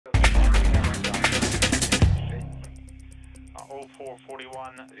control for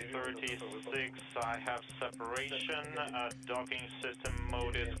 4136. I have separation. Docking system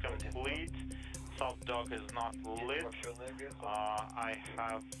mode is complete. Soft dock is not lit. I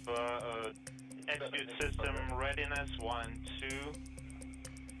have execute system readiness 1 and 2.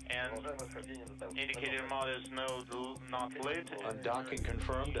 And indicator mode is not lit. Undocking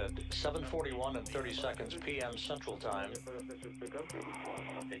confirmed at 7:41 and 30 seconds p.m. Central Time.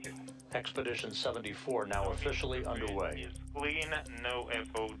 Expedition 74 now officially underway. It's clean, no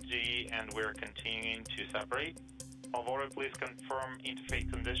FOD, and we're continuing to separate. Favore, please confirm interface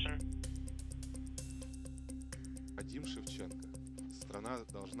condition. Вадим Шевченко. Страна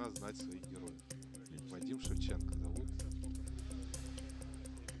должна знать своих героев. Вадим Шевченко зовут.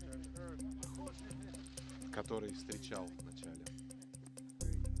 Который встречал в начале.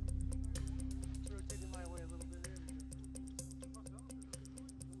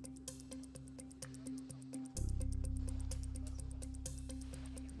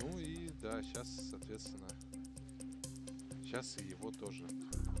 Ну и да, сейчас, соответственно, сейчас и его тоже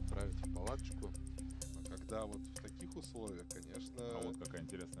отправить в палаточку. А когда вот в таких условиях, конечно... А вот какая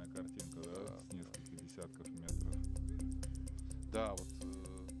интересная картинка, да, с нескольких десятков метров. Да, вот...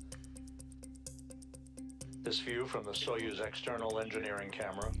 This view from the Soyuz external engineering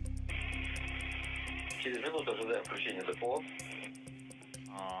camera.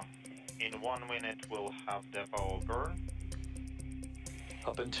 In 1 minute, we'll have depot burn.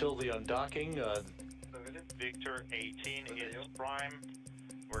 Up until the undocking, Victor 18 is prime.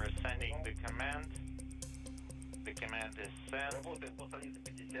 We're sending the command. The command is sent.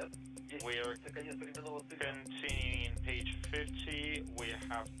 We are continuing in page 50. We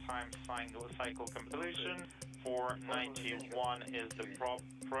have time cycle completion. 491 is the prop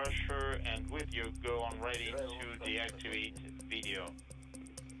pressure, and with you go on ready to deactivate video.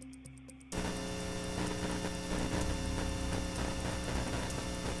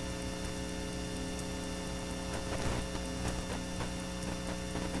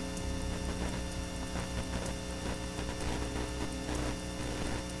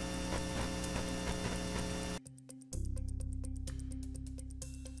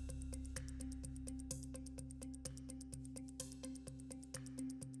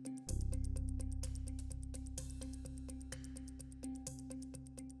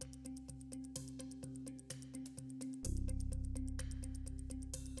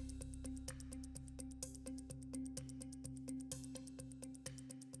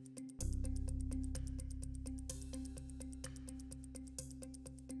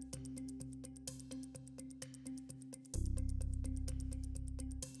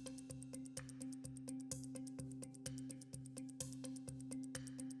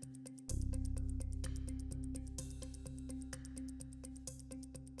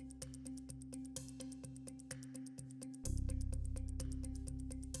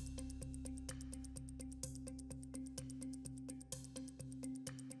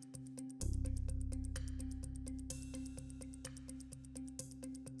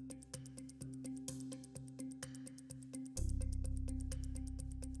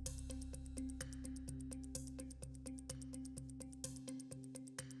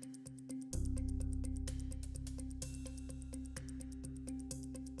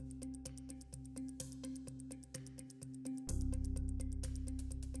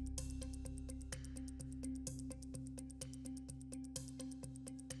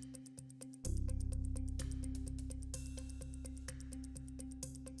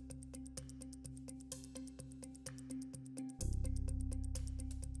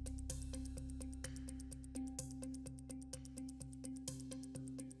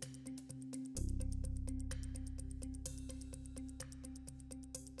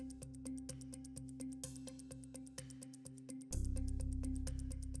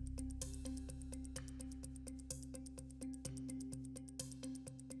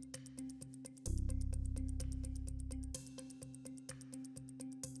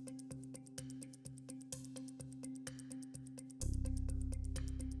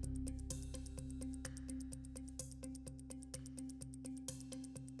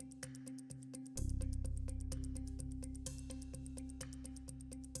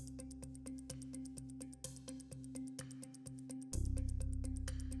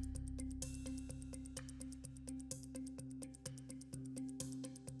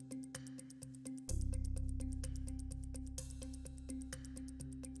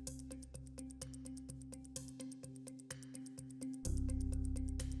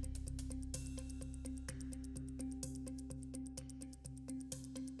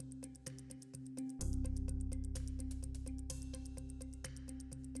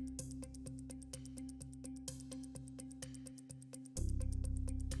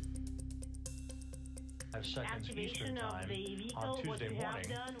 5 seconds Eastern Activation of Time the vehicle, on what Tuesday you have morning,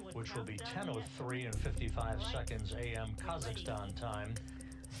 done, what which you will be have done, 10:03 and 55 seconds a.m. Kazakhstan time.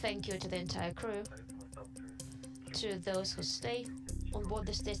 Thank you to the entire crew, to those who stay on board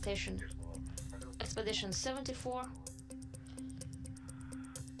the space station. Expedition 74.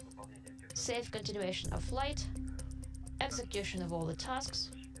 Safe continuation of flight, execution of all the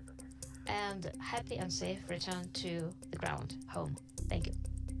tasks, and happy and safe return to the ground, home. Thank you.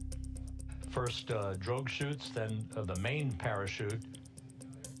 First drogue chutes, then the main parachute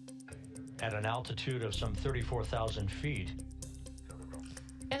at an altitude of some 34,000 feet.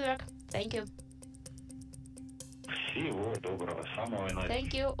 Good work. Thank you.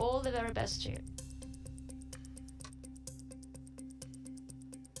 Thank you. All the very best to you.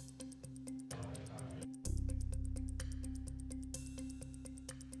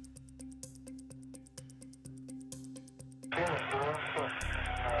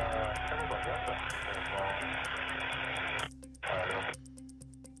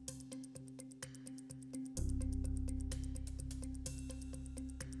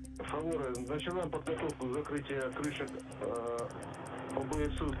 Начинаем подготовку закрытия крышек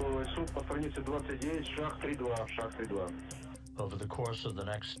ОБСУ по странице 29, шаг 3.2, шаг 3.2. Over the course of the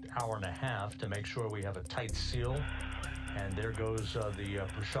next hour and a half to make sure we have a tight seal. And there goes the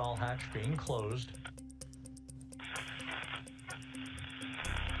Prishal hatch being closed.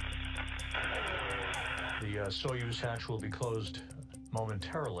 The Soyuz hatch will be closed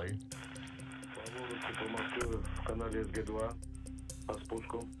momentarily.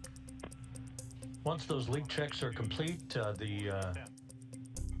 Once those leak checks are complete, the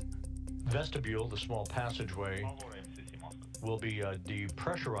vestibule, the small passageway, will be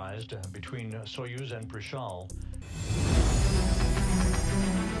depressurized between Soyuz and Prishal.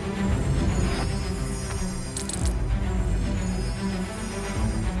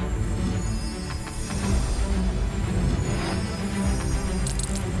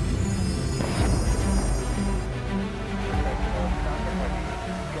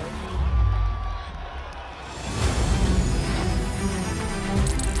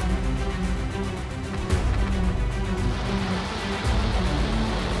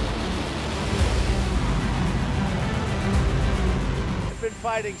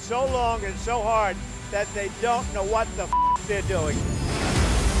 Fighting so long and so hard that they don't know what the they're doing.